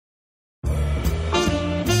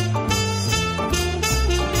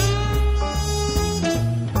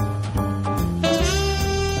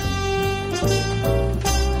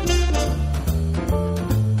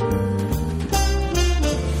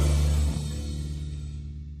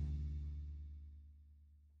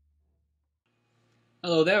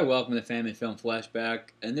Hello there, welcome to Family Film Flashback.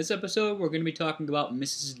 In this episode, we're going to be talking about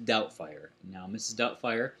Mrs. Doubtfire. Now, Mrs.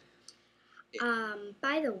 Doubtfire.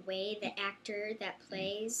 By the way, the actor that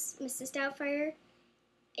plays Mrs. Doubtfire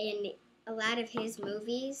in a lot of his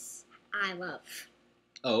movies, I love.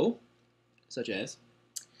 Oh, such as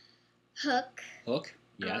Hook. Hook,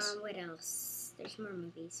 yes. What else? There's more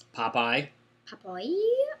movies. Popeye. Popeye.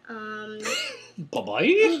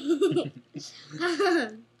 Popeye?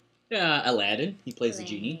 Yeah, Aladdin. He plays the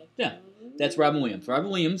genie. Yeah, that's Robin Williams. Robin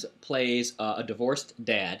Williams plays a divorced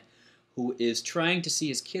dad who is trying to see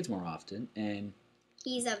his kids more often, and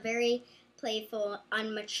he's a very playful,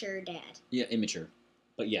 immature dad. Yeah, immature.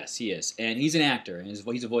 But yes, he is. And he's an actor, and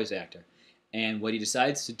he's a voice actor. And what he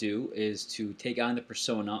decides to do is to take on the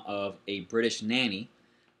persona of a British nanny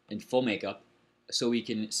in full makeup so he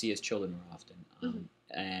can see his children more often.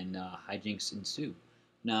 And hijinks ensue.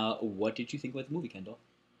 Now, what did you think about the movie, Kendall?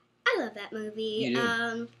 I love that movie. You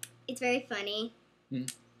do? It's very funny.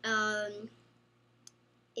 Mm-hmm.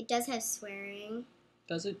 It does have swearing.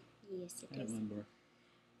 Does it? Yes, it does. I don't remember.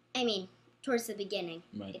 I mean, towards the beginning,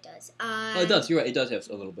 right. It does. Oh, it does. You're right. It does have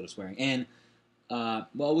a little bit of swearing, and well,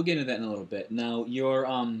 we'll get into that in a little bit. Now,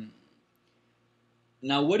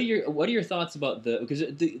 now what are your thoughts about because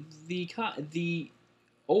the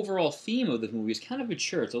overall theme of this movie is kind of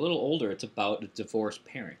mature. It's a little older. It's about divorced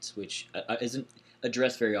parents, which isn't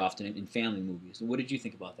addressed very often in family movies. What did you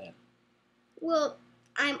think about that? Well,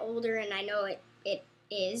 I'm older and I know it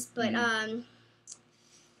is, but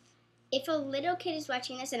if a little kid is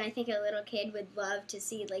watching this, and I think a little kid would love to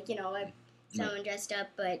see, like, someone dressed up,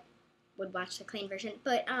 but would watch the clean version.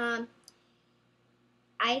 But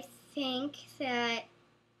I think that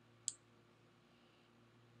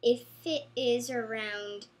if it is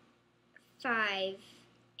around 5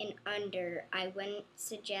 and under, I wouldn't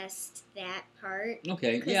suggest that part.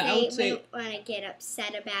 Okay, yeah, I would say they wouldn't want to get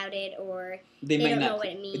upset about it, or they don't know what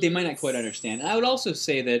it means. They might not quite understand. I would also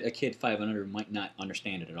say that a kid 5 and under might not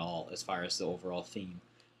understand it at all as far as the overall theme.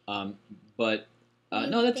 But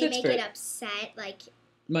no, that's fair. They may get upset, like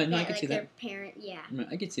I that, could see their that. parent, yeah.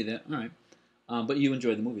 I could see that. All right, but you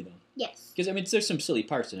enjoyed the movie though. Yes. Because there's some silly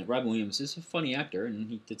parts in it. Robin Williams is a funny actor, and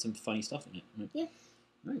he did some funny stuff in it. Right? Yeah.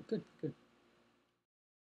 All right, good.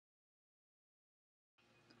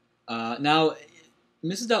 Now,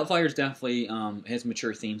 Mrs. Doubtfire definitely has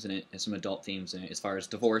mature themes in it, has some adult themes in it. As far as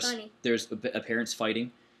divorce, there's parents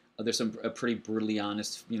fighting. There's some pretty brutally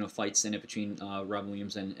honest, fights in it between Robin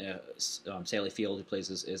Williams and Sally Field, who plays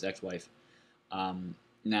his ex-wife.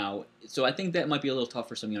 Now, so I think that might be a little tough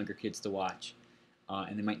for some younger kids to watch,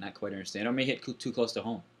 and they might not quite understand, or may hit too close to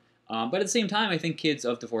home. But at the same time, I think kids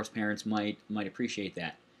of divorced parents might appreciate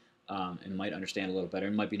that. And might understand a little better.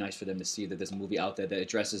 It might be nice for them to see that there's a movie out there that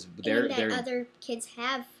addresses their other kids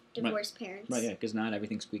have divorced parents. Right, yeah, because not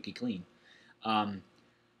everything's squeaky clean.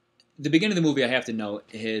 The beginning of the movie, I have to note,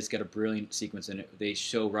 has got a brilliant sequence in it. They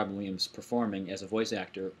show Robin Williams performing as a voice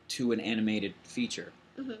actor to an animated feature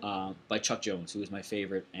by Chuck Jones, who is my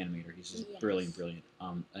favorite animator. He's just brilliant.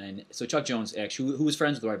 And so Chuck Jones, actually, who was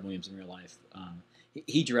friends with Robin Williams in real life,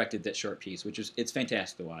 he directed that short piece, it's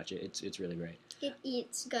fantastic to watch. It's really great. It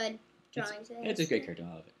eats good drawings. It's a great cartoon.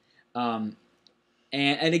 I love it.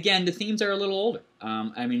 And again, the themes are a little older.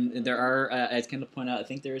 I mean, there are, as Kendall pointed out, I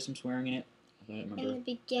think there is some swearing in it. I don't remember. In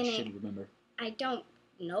the beginning, I should remember. I don't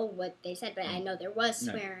know what they said, but I know there was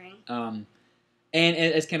swearing. And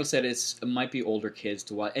as Kendall said, it might be older kids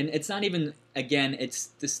to watch, and it's not even. Again, it's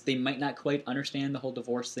this. They might not quite understand the whole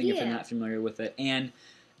divorce thing if they're not familiar with it, and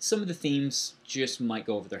some of the themes just might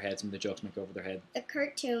go over their head. Some of the jokes might go over their head. The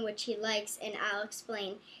cartoon, which he likes, and I'll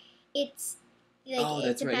explain, it's like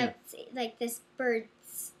it's about like this bird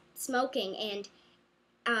smoking, and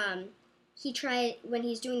he when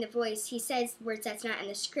he's doing the voice, he says words that's not in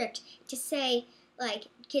the script to say like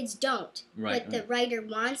kids don't, but the writer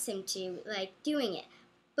wants him to doing it,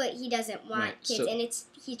 but he doesn't want kids, and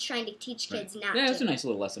he's trying to teach kids not. Yeah, it's a nice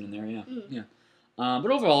little lesson in there. Yeah, yeah.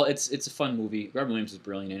 But overall, it's a fun movie. Robin Williams is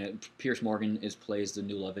brilliant in it. Pierce Morgan plays the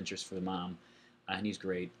new love interest for the mom, and he's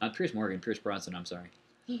great. Pierce Bronson. I'm sorry,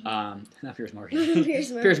 not Pierce Morgan.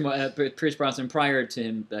 Pierce Bronson. Prior to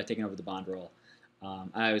him taking over the Bond role,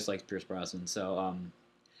 I always liked Pierce Brosnan. So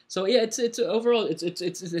yeah, it's overall it's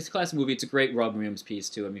a classic movie. It's a great Robin Williams piece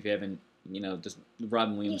too. I mean, if you haven't, just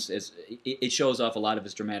Robin Williams it shows off a lot of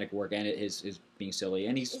his dramatic work and his being silly,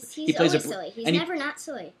 and he plays always silly. He's never not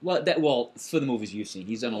silly. Well, for the movies you've seen,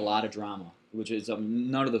 he's done a lot of drama, which is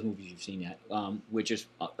none of those movies you've seen yet, which is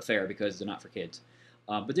fair because they're not for kids.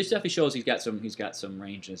 But this definitely shows he's got some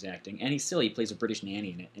range in his acting, and he's silly. He plays a British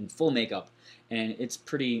nanny in it in full makeup, and it's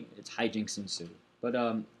hijinks ensue. But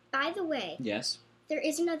by the way, yes, There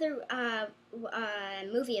is another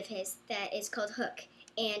movie of his that is called Hook,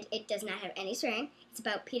 and it does not have any swearing. It's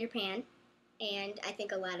about Peter Pan, and I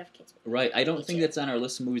think a lot of kids would Right. I don't think that's on our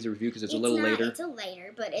list of movies to review because it's a little later. It's a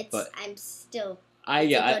later, but I'm still. A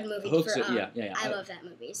good movie Hook's for, yeah. I love that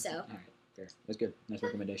movie, so. All right, fair. That's good. Nice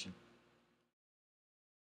recommendation.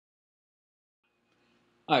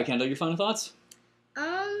 All right, Kendall, your final thoughts?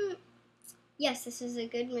 Yes, this is a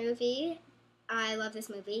good movie. I love this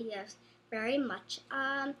movie, yes, very much.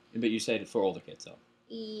 But you said for older kids, though.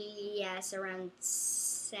 Yes, around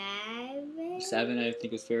 7. 7, I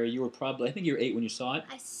think is fair. You were probably, I think you were 8 when you saw it.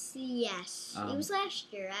 Yes. It was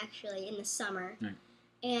last year, actually, in the summer. Right.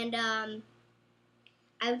 And,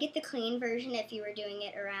 I would get the clean version if you were doing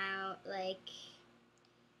it around, like,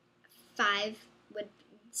 5 would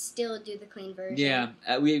still do the clean version. Yeah,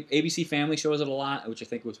 ABC Family shows it a lot, which I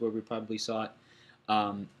think was where we probably saw it.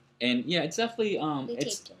 And yeah, it's definitely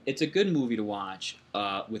it's a good movie to watch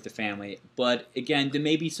with the family. But again, there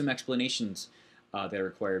may be some explanations that are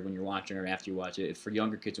required when you're watching or after you watch it for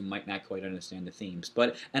younger kids who might not quite understand the themes.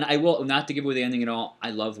 And I will not to give away the ending at all.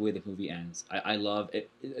 I love the way the movie ends. I love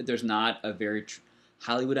it. There's not a very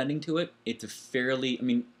Hollywood ending to it. It's a fairly, I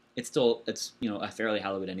mean, it's a fairly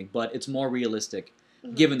Hollywood ending, but it's more realistic.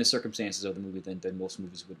 Mm-hmm. Given the circumstances of the movie than most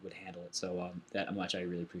movies would handle it. So that much I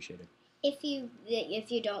really appreciate it. If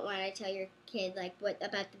you don't want to tell your kid like what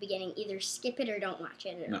about the beginning, either skip it or don't watch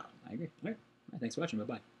it at all. I agree. All right. Thanks for watching.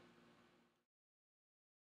 Bye-bye.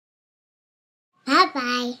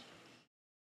 Bye-bye.